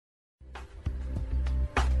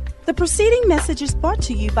The preceding message is brought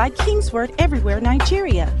to you by King's Word Everywhere,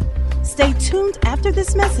 Nigeria. Stay tuned after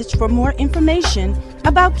this message for more information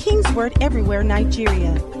about King's Word Everywhere,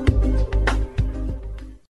 Nigeria.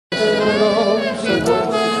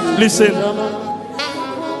 Listen,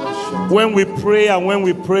 when we pray and when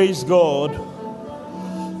we praise God,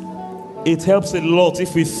 it helps a lot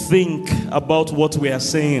if we think about what we are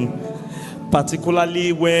saying,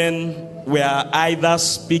 particularly when we are either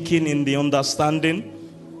speaking in the understanding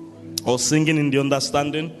or singing in the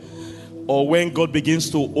understanding, or when God begins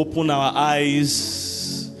to open our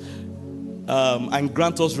eyes and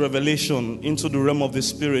grant us revelation into the realm of the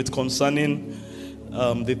Spirit concerning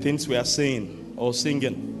the things we are saying or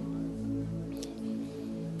singing.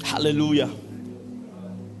 Hallelujah.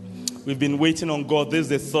 We've been waiting on God. This is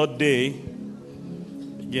the third day.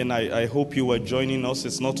 Again, I hope you were joining us.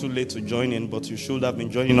 It's not too late to join in, but you should have been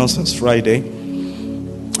joining us since Friday.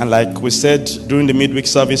 And like we said during the midweek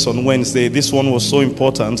service on Wednesday, this one was so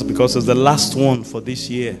important because it's the last one for this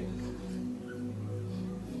year.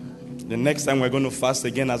 The next time we're going to fast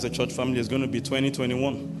again as a church family is going to be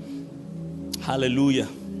 2021. Hallelujah.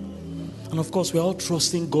 And of course, we're all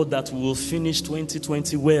trusting God that we will finish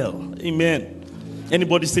 2020 well. Amen.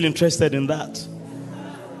 Anybody still interested in that?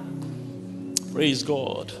 Praise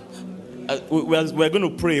God. We're going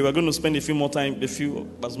to pray. We're going to spend a few more time,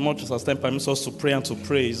 as much as time permits us to pray and to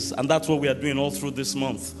praise. And that's what we are doing all through this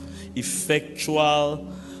month. Effectual,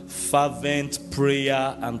 fervent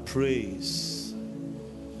prayer and praise.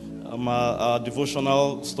 Our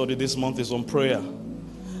devotional study this month is on prayer.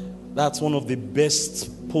 That's one of the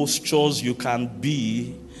best postures you can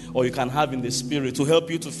be or you can have in the Spirit to help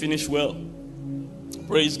you to finish well.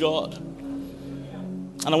 Praise God.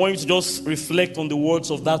 And I want you to just reflect on the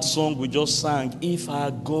words of that song we just sang. If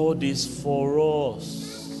our God is for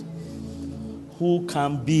us, who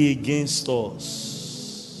can be against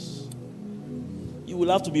us? You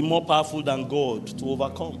will have to be more powerful than God to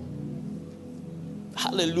overcome.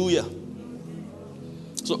 Hallelujah.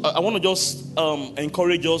 So I want to just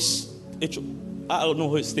encourage us. I don't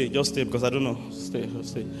know, stay because I don't know. Stay.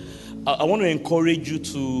 I want to encourage you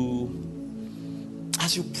to,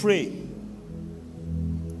 as you pray,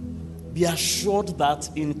 be assured that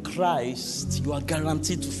in Christ you are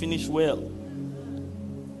guaranteed to finish well.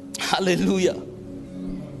 Hallelujah.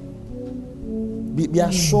 Be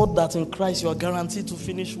assured that in Christ you are guaranteed to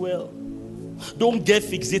finish well. Don't get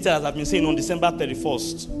fixated, as I've been saying, on December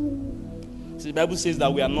 31st. See, the Bible says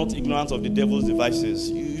that we are not ignorant of the devil's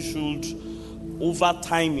devices. You should, over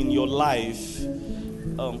time in your life,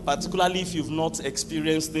 particularly if you've not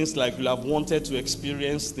experienced things like you have wanted to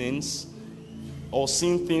experience things, or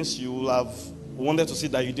seen things you have wanted to see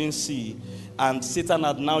that you didn't see, and Satan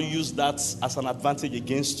had now used that as an advantage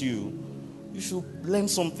against you, you should learn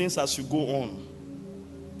some things as you go on.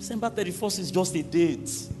 December 31st is just a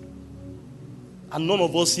date. And none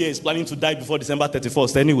of us here is planning to die before December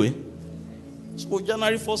 31st anyway. So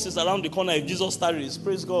January 1st is around the corner if Jesus tarries.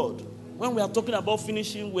 Praise God. When we are talking about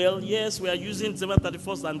finishing well, yes, we are using December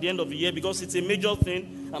 31st and the end of the year because it's a major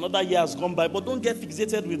thing. Another year has gone by, but don't get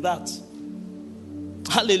fixated with that.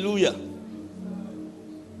 Hallelujah.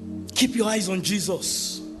 Keep your eyes on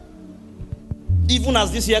Jesus. Even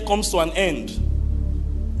as this year comes to an end,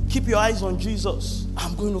 keep your eyes on Jesus.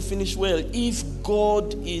 I'm going to finish well. If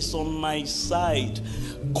God is on my side,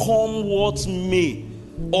 come what may,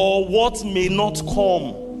 or what may not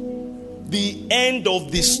come, the end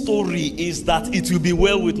of the story is that it will be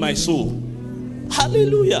well with my soul.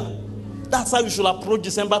 Hallelujah. That's how you should approach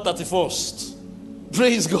December 31st.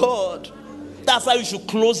 Praise God. That's how you should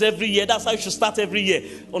close every year. That's how you should start every year.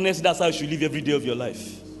 Honestly, that's how you should live every day of your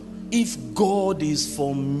life. If God is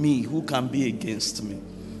for me, who can be against me?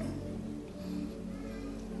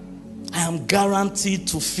 I am guaranteed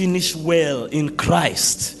to finish well in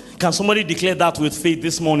Christ. Can somebody declare that with faith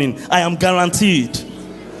this morning? I am guaranteed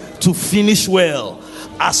to finish well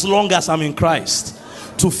as long as I'm in Christ.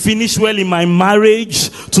 To finish well in my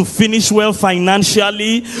marriage, to finish well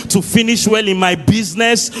financially, to finish well in my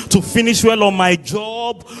business, to finish well on my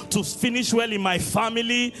job, to finish well in my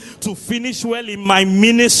family, to finish well in my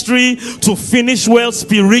ministry, to finish well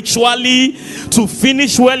spiritually, to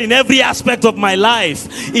finish well in every aspect of my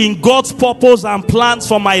life, in God's purpose and plans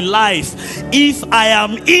for my life. If I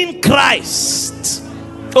am in Christ,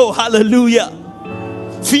 oh hallelujah,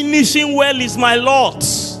 finishing well is my lot.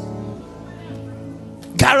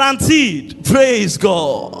 Guaranteed. Praise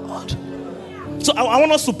God. So I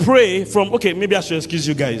want us to pray from, okay, maybe I should excuse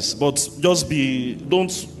you guys, but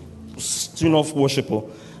don't tune off worship,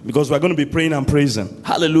 because we're going to be praying and praising.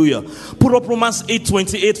 Hallelujah. Put up Romans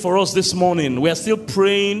 8:28 for us this morning. We are still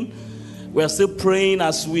praying We are still praying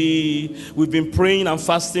as we've been praying and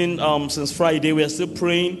fasting since Friday. We are still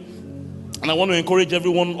praying. And I want to encourage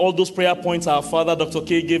everyone, all those prayer points our Father, Dr.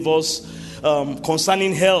 K, gave us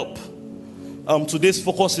concerning help. Today's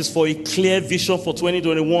focus is for a clear vision for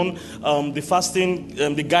 2021. The fasting,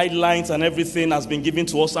 the guidelines and everything has been given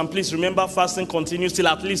to us. And please remember, fasting continues till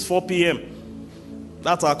at least 4 p.m.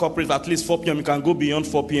 That's our corporate, at least 4 p.m. You can go beyond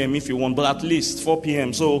 4 p.m. if you want, but at least 4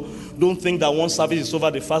 p.m. So don't think that once service is over,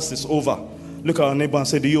 the fast is over. Look at our neighbor and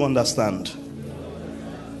say, do you understand?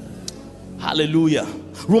 Hallelujah.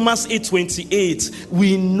 Romans 8:28.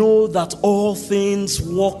 We know that all things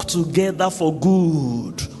work together for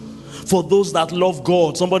good for those that love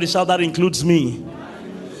God. Somebody shout, that includes me.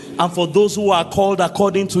 And for those who are called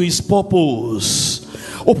according to his purpose.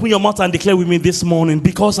 Open your mouth and declare with me this morning,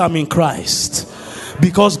 because I'm in Christ,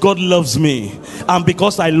 because God loves me, and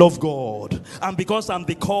because I love God, and because I'm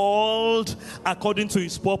the called according to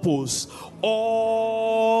his purpose,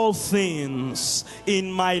 all things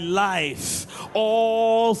in my life,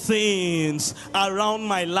 all things around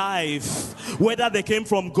my life, whether they came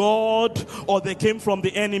from God or they came from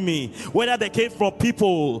the enemy, whether they came from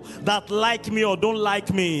people that like me or don't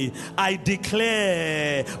like me, I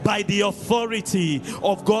declare by the authority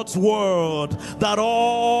of God's word that all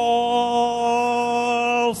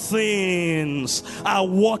things are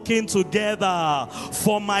working together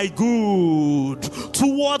for my good,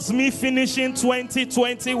 towards me finishing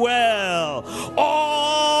 2020 well.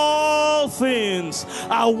 All things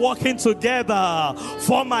are working together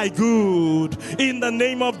for my good in the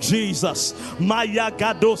name of Jesus. Maya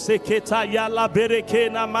gado seketa yala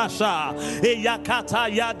berekena masha eyakata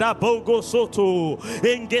yada bogo soto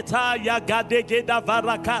engeta yagadegeda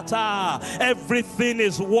varakata. Everything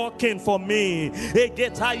is working for me.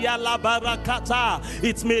 Egeta yala barakata.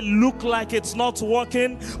 It may look like it's not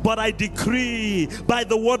working, but I decree by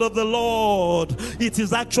the word of the Lord, it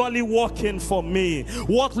is actually working for me.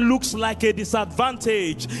 What looks like a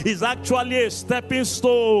disadvantage is actually a stepping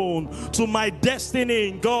stone to my destiny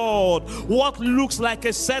in God. What looks like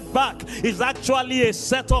a setback is actually a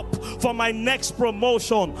setup for my next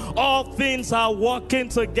promotion. All things are working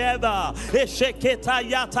together.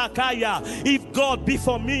 If God be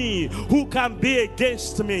for me, who can be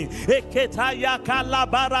against me? If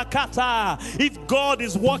God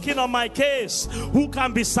is working on my case, who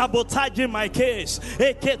can be sabotaging my case?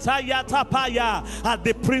 Had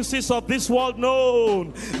the princes of this world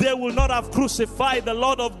known, they will not have crucified the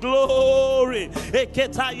Lord of glory.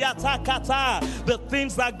 The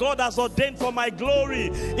things that God has ordained for my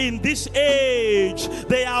glory in this age,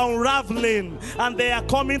 they are unraveling and they are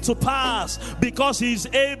coming to pass because he is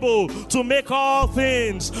able to make all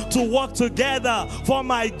things to work together for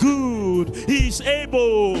my good. He is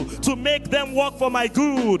able to make them work for my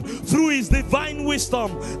good through his divine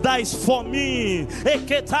wisdom that is for me.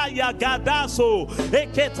 Eketaya gadaso,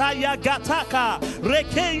 eketaya gataka,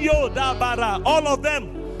 rekeyo dabara.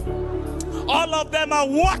 All of them are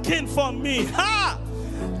working for me. Ha!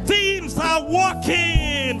 Things are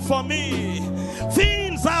working for me.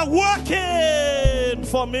 Things are working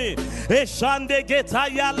for me. Eshande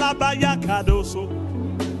getaya labaya kadoso.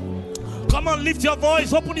 Come on, lift your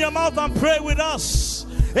voice, open your mouth and pray with us.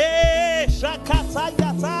 Hey,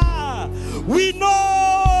 shakatayata. We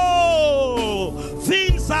know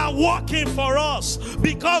things are working for us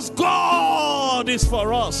because God is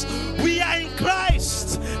for us. We are in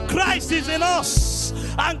Christ. Christ is in us.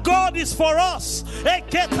 And God is for us.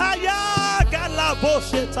 Eketaya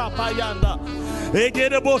galabosheta payanda.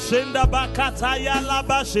 Egede boshenda bakataya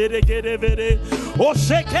labashere gedevere.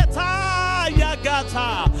 Osheketa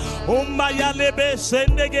yagata. Umaya lebe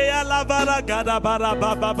sendege yalavara gada bara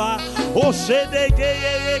baba. Oshedege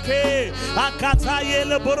yeke. Akataye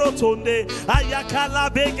leborotonde. Ayakala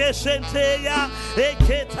bege shenteya.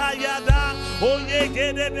 Eketa yada.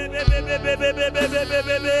 Oyegede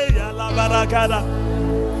bebe yalavara gada.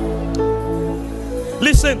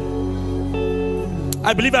 Listen,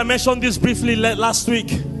 I believe I mentioned this briefly last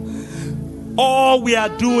week. All we are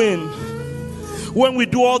doing when we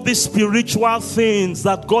do all these spiritual things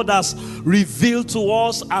that God has revealed to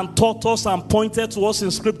us and taught us and pointed to us in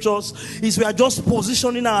scriptures is we are just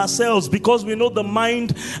positioning ourselves because we know the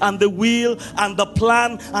mind and the will and the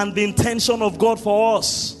plan and the intention of God for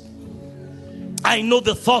us. I know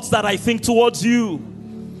the thoughts that I think towards you,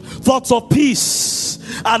 thoughts of peace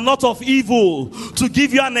and not of evil, to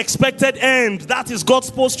give you an expected end. That is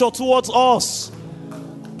God's posture towards us.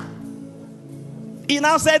 He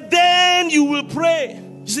now said, then you will pray.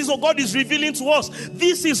 You see, so God is revealing to us,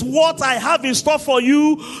 this is what I have in store for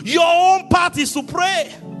you. Your own part is to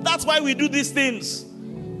pray. That's why we do these things.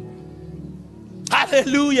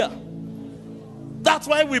 Hallelujah. That's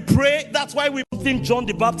why we pray. That's why we think John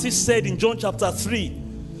the Baptist said in John chapter 3.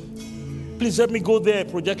 Please let me go there,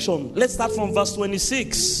 projection. Let's start from verse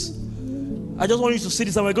 26. I just want you to see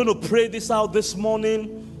this, and we're going to pray this out this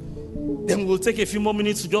morning. Then we'll take a few more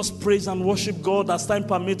minutes to just praise and worship God as time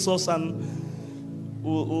permits us, and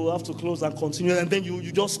we'll have to close and continue. And then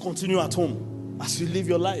you just continue at home as you live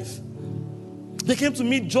your life. They came to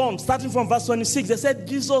meet John, starting from verse 26. They said,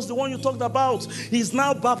 Jesus, the one you talked about, he's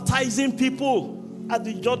now baptizing people at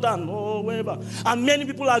the Jordan or wherever. And many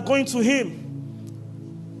people are going to him.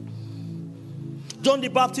 John the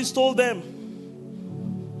Baptist told them,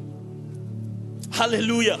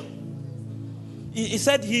 hallelujah. He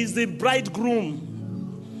said he's the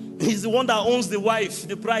bridegroom. He's the one that owns the wife,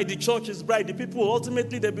 the bride, the church is bride. The people,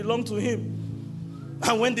 ultimately, they belong to him.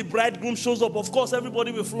 And when the bridegroom shows up, of course,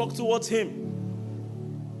 everybody will flock towards him.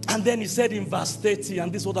 And then he said in verse 30,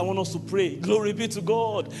 and this is what I want us to pray. Glory be to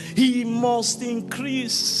God. He must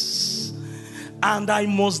increase, and I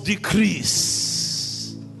must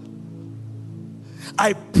decrease.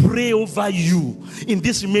 I pray over you in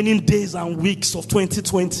these remaining days and weeks of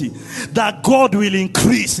 2020 that God will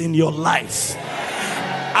increase in your life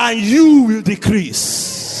and you will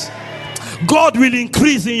decrease. God will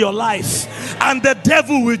increase in your life and the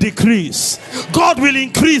devil will decrease. God will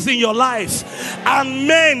increase in your life, and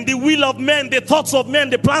men, the will of men, the thoughts of men,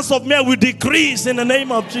 the plans of men will decrease in the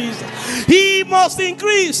name of Jesus. He must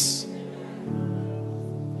increase.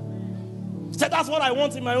 So that's what I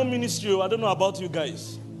want in my own ministry. I don't know about you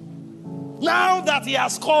guys. Now that he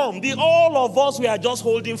has come, all of us, we are just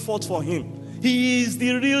holding forth for him. He is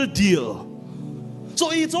the real deal.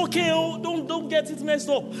 So it's okay. Don't get it messed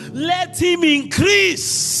up. Let him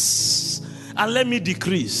increase and let me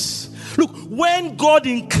decrease. Look, when God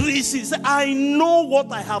increases, I know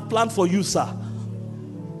what I have planned for you, sir.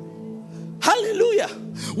 Hallelujah.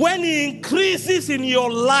 When he increases in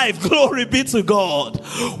your life, glory be to God,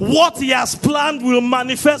 what he has planned will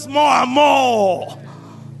manifest more and more.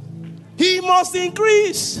 He must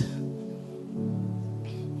increase.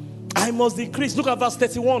 I must decrease. Look at verse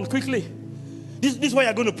 31 quickly. This is what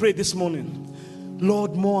you're going to pray this morning.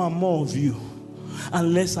 Lord, more and more of you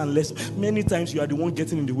and less and less. Many times you are the one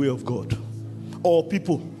getting in the way of God, or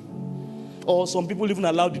people, or some people even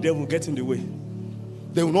allow the devil to get in the way.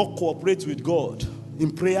 They will not cooperate with God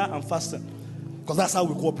in prayer and fasting, because that's how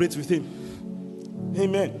we cooperate with him.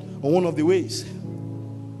 Amen. On one of the ways.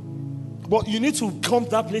 But you need to come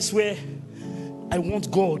to that place where I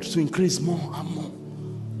want God to increase more and more.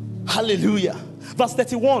 Hallelujah. Verse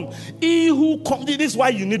 31. He who comes, this is why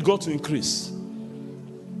you need God to increase.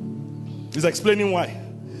 He's explaining why.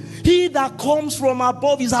 He that comes from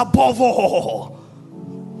above is above all.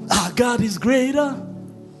 Our God is greater.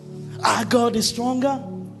 Our God is stronger.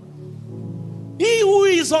 He who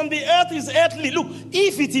is on the earth is earthly. Look,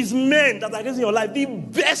 if it is men that are getting your life, the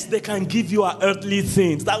best they can give you are earthly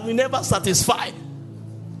things that will never satisfy.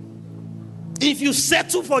 If you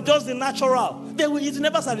settle for just the natural, it will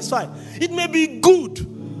never satisfy. It may be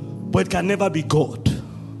good, but it can never be God.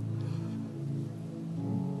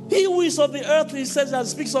 He who is of the earthly, he says that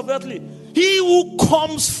speaks of earthly. He who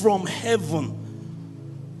comes from heaven,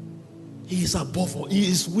 he is above all.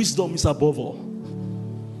 His wisdom is above all.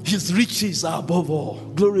 His riches are above all.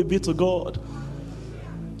 Glory be to God.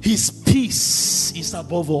 His peace is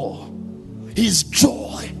above all. His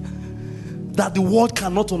joy that the world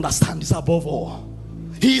cannot understand is above all.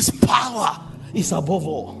 His power is above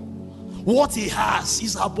all. What he has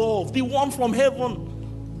is above. The one from heaven.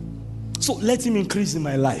 So let him increase in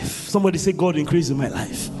my life. Somebody say, God, increase in my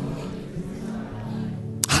life.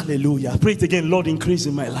 Hallelujah. Pray it again. Lord, increase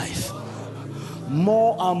in my life.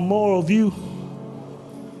 More and more of you.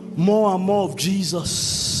 More and more of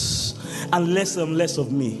Jesus. And less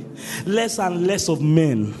of me. Less and less of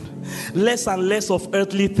men. Less and less of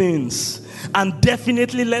earthly things. And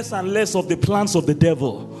definitely less and less of the plans of the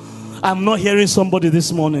devil. I'm not hearing somebody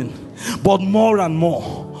this morning. But more and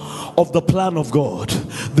more of the plan of God,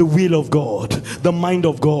 the will of God, the mind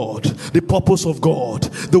of God, the purpose of God,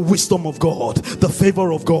 the wisdom of God, the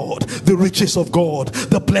favor of God, the riches of God,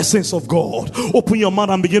 the blessings of God. Open your mouth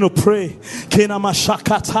and begin to pray.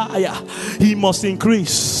 He must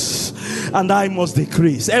increase and I must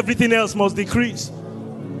decrease. Everything else must decrease.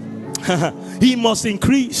 He must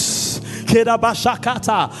increase. Put up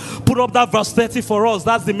that verse 30 for us.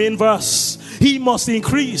 That's the main verse. He must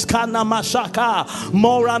increase.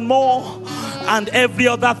 More and more. And every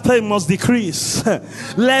other thing must decrease.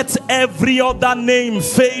 Let every other name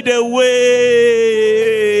fade away.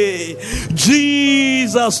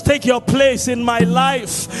 Jesus, take your place in my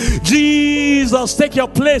life. Jesus, take your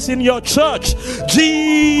place in your church.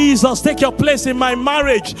 Jesus. Jesus, take your place in my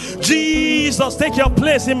marriage. Jesus, take your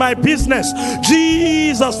place in my business.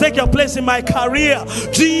 Jesus, take your place in my career.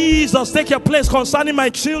 Jesus, take your place concerning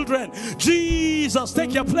my children. Jesus,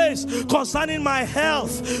 take your place concerning my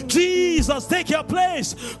health. Jesus, take your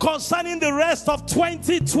place concerning the rest of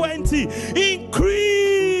 2020.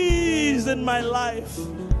 Increase in my life.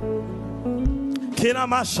 He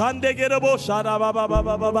must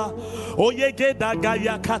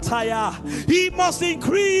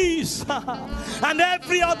increase, and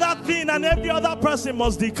every other thing and every other person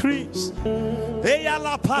must decrease.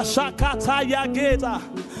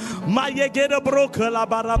 Mayegeda brokela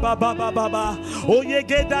barababa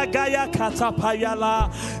oyegeda gaya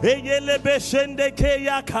katapayala eyele beshende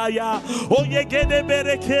keya kaya oyegede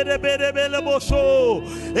berekede berebele bosho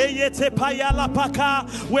eyete payala paka.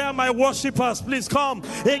 Where are my worshipers? Please come.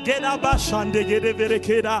 Egeda bashande gede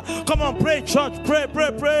berekeda. Come on, pray, church, pray,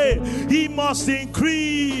 pray, pray. He must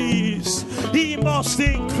increase. He must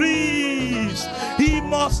increase. He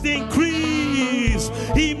must increase.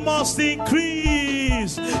 He must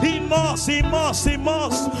increase. He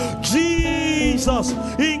must. Jesus,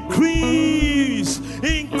 increase,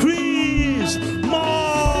 increase.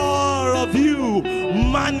 More of you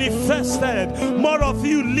manifested, more of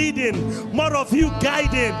you leading, more of you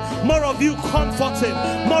guiding, more of you comforting,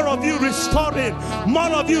 more of you restoring,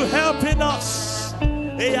 more of you helping us.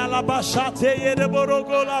 Eyalabashate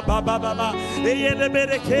yedeborogola baba baba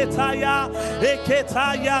eyedebereketaya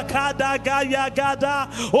eketaya kadagaya gada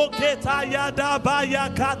oketaya dabaya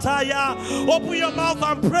kataya. Open your mouth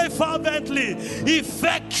and pray fervently.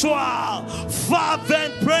 Effectual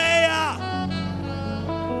fervent prayer.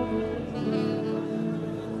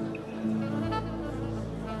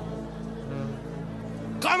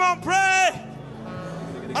 Come on, pray.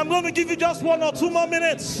 I'm going to give you just 1 or 2 more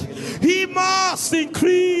minutes. He must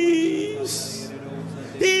increase.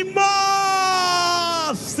 He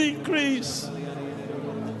must increase.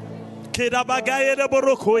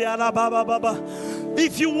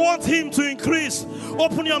 If you want him to increase,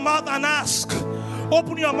 open your mouth and ask.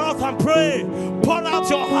 Open your mouth and pray. Pour out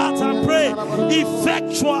your heart and pray.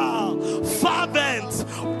 Effectual, fervent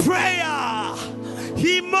prayer.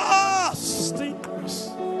 He must increase.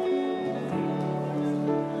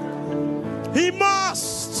 He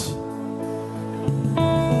must.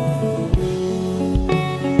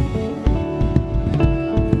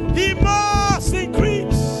 He must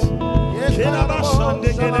increase.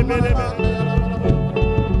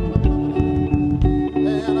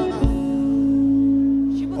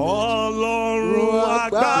 Ọlọ́run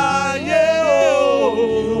àgbáyé,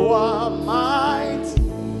 you are mighty.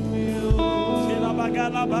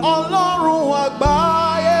 Ọlọ́run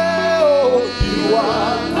àgbáyé, you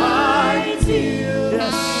are mighty.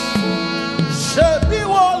 Yes. Ṣebí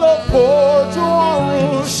wọ́n ló fojú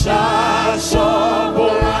ọ̀run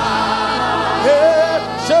ṣàṣọ̀bọ̀ra.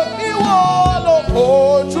 Ṣebí wọ́n ló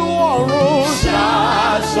fojú ọ̀run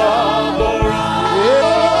ṣàṣọ̀bọ̀ra.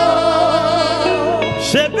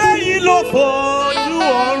 Ṣebí yìí ló fojú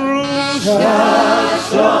ọ̀run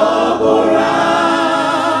ṣàṣọ̀bọ̀ra.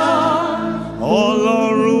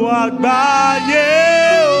 Ọlọ́run àgbáyé,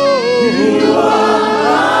 you are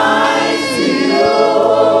mighty.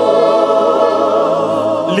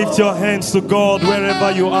 Lift your hands to God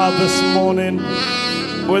wherever you are this morning,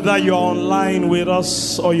 whether you're online with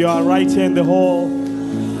us or you are right here in the hall.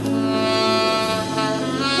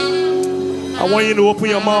 I want you to open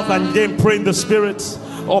your mouth and again pray in the spirit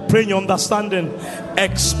or pray in your understanding,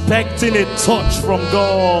 expecting a touch from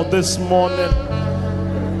God this morning.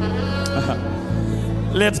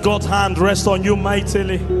 Let God's hand rest on you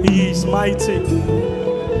mightily. He is mighty.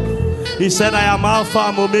 He said, I am Alpha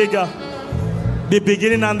and Omega, the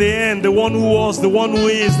beginning and the end, the one who was, the one who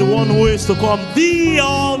is, the one who is to come, the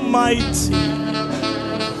Almighty.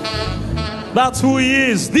 That's who he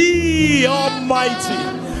is, the Almighty.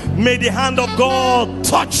 May the hand of God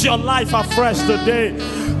touch your life afresh today.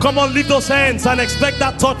 Come on, lift those hands and expect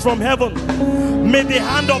that touch from heaven. May the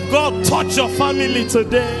hand of God touch your family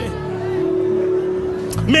today.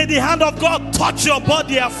 May the hand of God touch your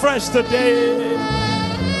body afresh today.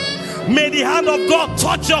 May the hand of God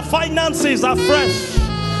touch your finances afresh.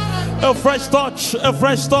 A fresh touch, a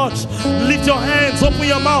fresh touch. Lift your hands, open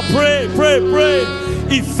your mouth, pray, pray, pray.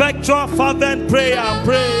 Effectual fervent prayer and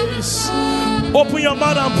praise. Open your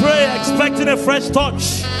mouth and pray, expecting a fresh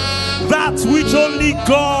touch. That which only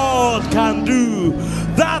God can do.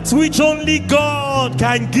 That which only God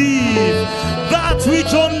can give. That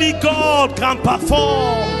which only God can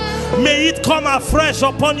perform. May it come afresh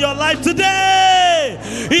upon your life today.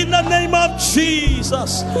 In the name of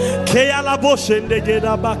Jesus.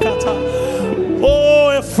 Oh,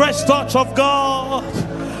 a fresh touch of God.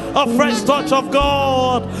 A fresh touch of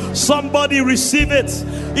God. Somebody receive it.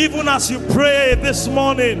 Even as you pray this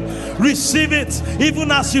morning, receive it.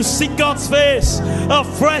 Even as you seek God's face. A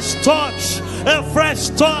fresh touch. A fresh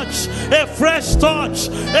touch. A fresh touch.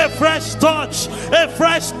 A fresh touch. A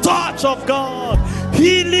fresh touch of God.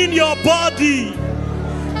 Healing your body.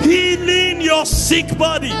 Healing your sick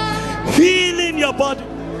body. Healing your body.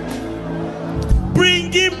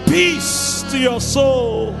 Bringing peace to your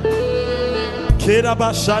soul.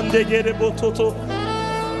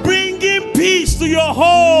 Bringing peace to your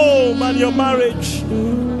home and your marriage.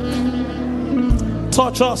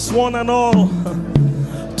 Touch us one and all.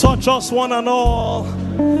 Touch us one and all.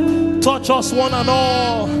 Touch us one and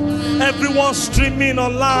all. Everyone streaming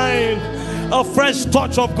online. A fresh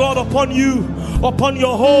touch of God upon you, upon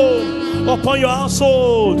your home, upon your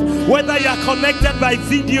household. Whether you are connected by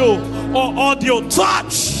video or audio,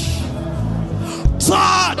 touch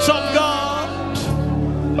of God.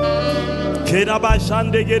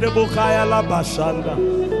 Kedabashande gedebukaya la bashanda.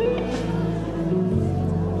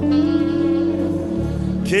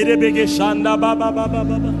 Kedebege shanda baba baba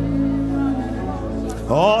baba.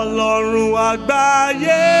 Ọlọ́run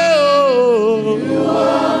àgbáyé o. You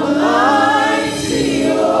are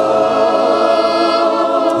mighty o.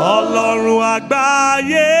 Ọlọ́run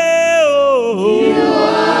àgbáyé o. You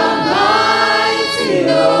are mighty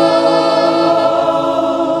o.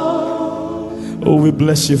 Oh, we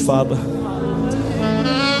bless you, Father.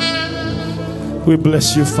 We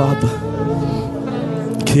bless you, Father.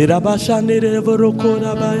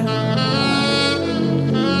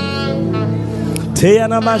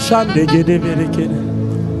 Teyana mashande gede verekede.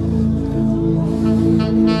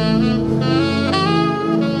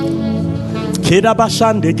 Keda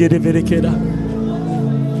bashande gede verekeda.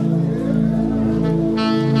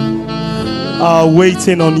 Our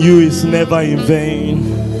waiting on you is never in vain.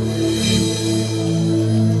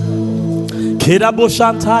 Keda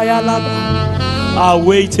boshantaya laba. Our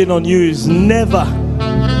waiting on you is never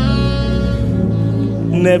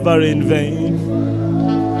in vain.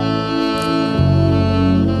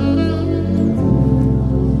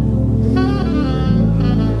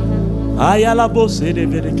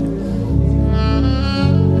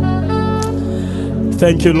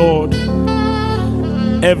 Thank you, Lord.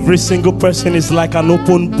 Every single person is like an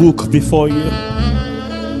open book before you.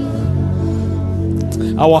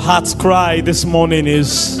 Our heart's cry this morning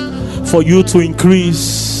is for you to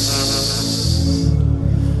increase,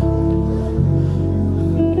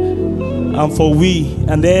 and for we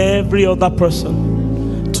and every other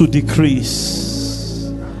person to decrease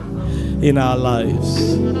in our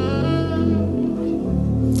lives.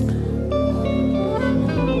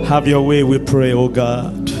 Have your way, we pray, oh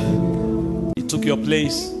God. He took your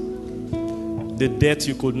place. The debt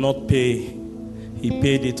you could not pay, He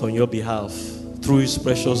paid it on your behalf through His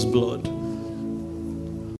precious blood.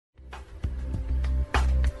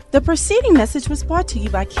 The preceding message was brought to you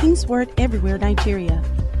by King's Word Everywhere, Nigeria.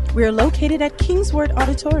 We are located at King's Word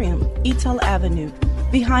Auditorium, Etel Avenue,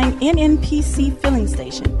 behind NNPC Filling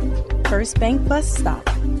Station, First Bank Bus Stop,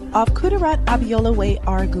 off Kudirat Abiola Way,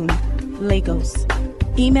 Oregon, Lagos.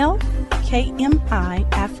 Email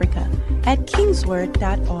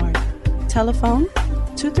kmiafrica@kingsword.org. Telephone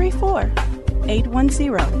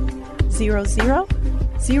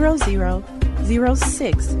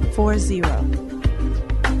 234-810-00000640.